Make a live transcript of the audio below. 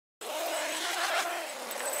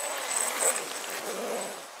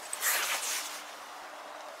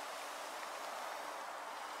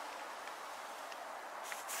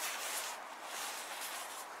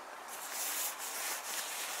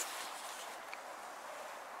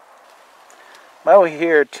I'm out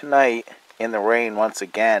here tonight in the rain once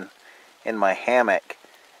again in my hammock,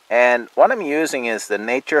 and what I'm using is the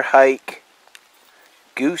Naturehike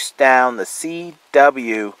Goose Down, the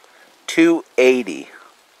CW280.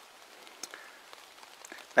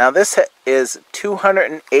 Now this is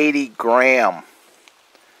 280 gram,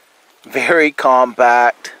 very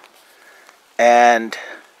compact, and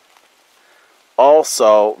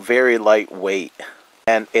also very lightweight.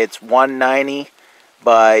 And it's 190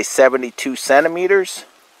 by 72 centimeters,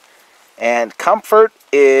 and comfort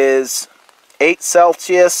is 8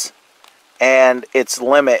 Celsius, and its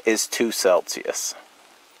limit is 2 Celsius.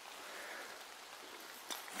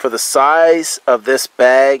 For the size of this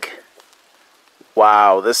bag,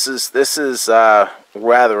 wow, this is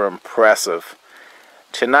rather impressive.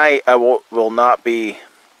 Tonight I will not be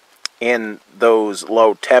in those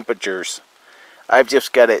low temperatures. I've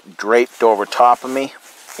just got it draped over top of me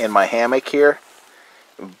in my hammock here,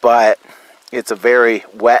 but it's a very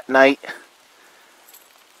wet night,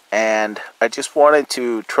 and I just wanted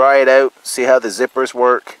to try it out, see how the zippers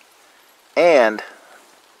work, and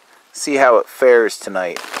see how it fares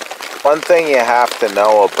tonight. One thing you have to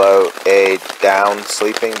know about a down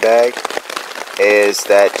sleeping bag is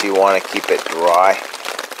that you want to keep it dry.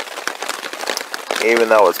 Even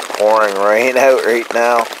though it's pouring rain out right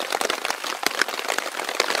now,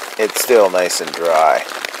 it's still nice and dry.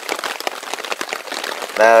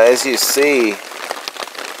 Now, as you see,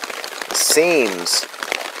 the seams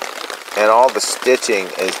and all the stitching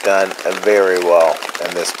is done very well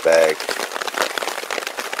in this bag.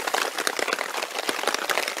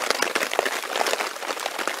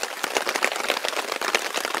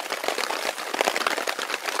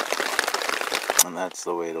 And that's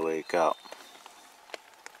the way to wake up.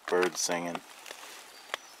 Birds singing.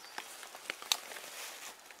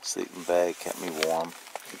 Sleeping bag kept me warm.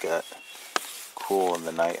 It got cool in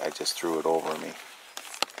the night. I just threw it over me.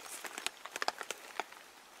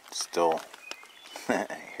 Still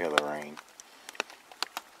hear the rain.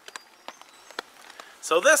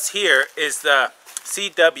 So this here is the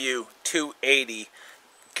CW280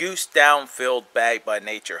 Goose Down Filled Bag by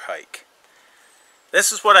Naturehike.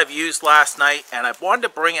 This is what I've used last night, and I wanted to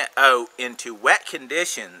bring it out into wet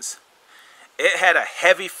conditions. It had a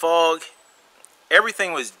heavy fog.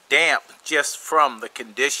 Everything was damp just from the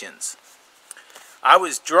conditions. I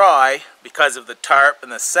was dry because of the tarp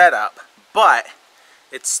and the setup, but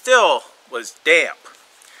it still was damp.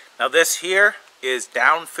 Now this here is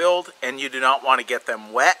down filled, and you do not want to get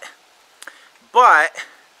them wet. But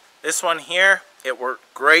this one here, it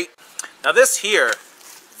worked great. Now this here,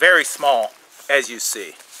 very small, as you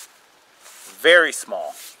see. Very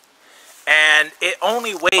small. And it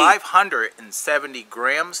only weighs 570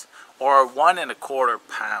 grams or 1¼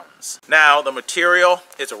 pounds. Now the material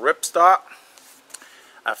is a ripstop,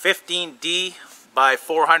 a 15D by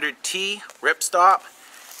 400T ripstop,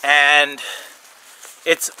 and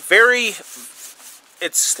it's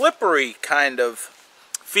slippery kind of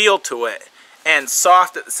feel to it and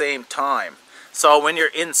soft at the same time. So when you're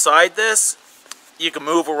inside this, you can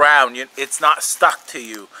move around. It's not stuck to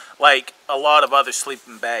you like a lot of other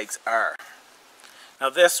sleeping bags are.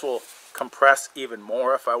 Now this will compress even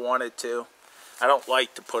more if I wanted to. I don't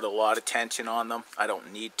like to put a lot of tension on them. I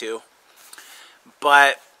don't need to.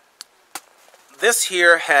 But this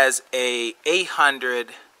here has a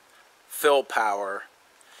 800 fill power.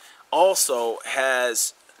 Also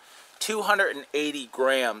has 280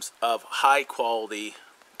 grams of high quality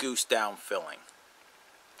Goose Down filling.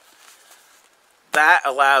 That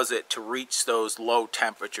allows it to reach those low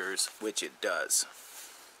temperatures, which it does.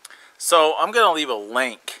 So I'm going to leave a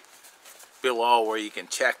link below where you can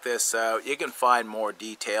check this out. You can find more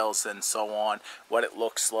details and so on, what it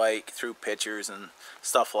looks like through pictures and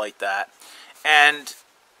stuff like that. And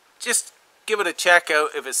just give it a check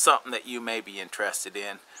out if it's something that you may be interested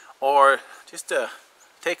in, or just to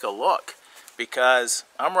take a look, because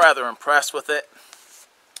I'm rather impressed with it.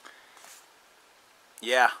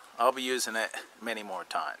 Yeah, I'll be using it many more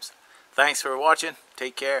times. Thanks for watching.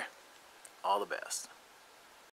 Take care. All the best.